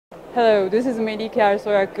Hello, this is Melike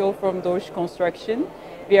Ersoy Akyol from Dogus Construction.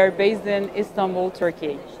 We are based in Istanbul,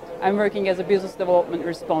 Turkey. I'm working as a business development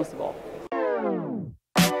responsible.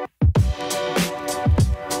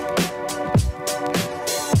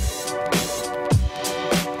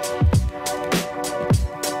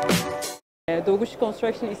 Dogus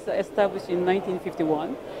Construction is established in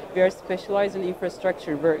 1951. We are specialized in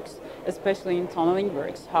infrastructure works, especially in tunneling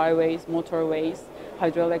works, highways, motorways,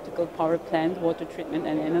 hydroelectrical power plant, water treatment,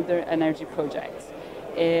 and other energy projects.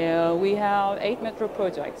 We have 8 metro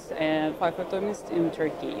projects and 5 autonomous in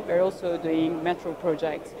Turkey. We're also doing metro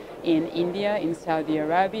projects in India, in Saudi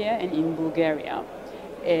Arabia, and in Bulgaria.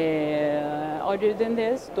 Other than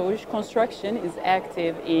this, Dogus Construction is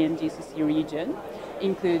active in GCC region,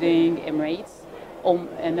 including Emirates,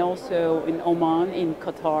 and also in Oman, in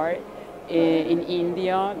Qatar, in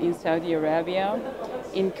India, in Saudi Arabia,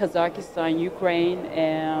 in Kazakhstan, Ukraine,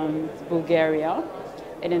 and Bulgaria,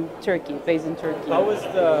 and in Turkey, based in Turkey. How is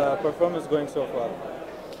the performance going so far?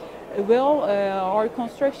 Well, our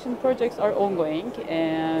construction projects are ongoing,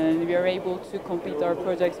 and we are able to complete our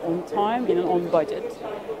projects on time and on budget.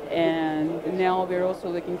 And now we're also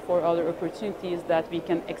looking for other opportunities that we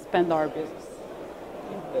can expand our business.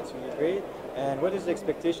 That's really great. And what is the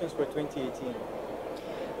expectations for 2018?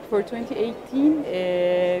 For 2018,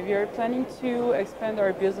 we are planning to expand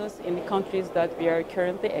our business in the countries that we are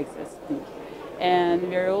currently existing. And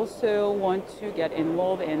we also want to get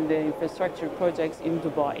involved in the infrastructure projects in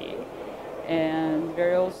Dubai. And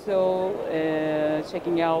we're also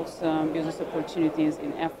checking out some business opportunities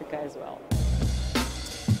in Africa as well.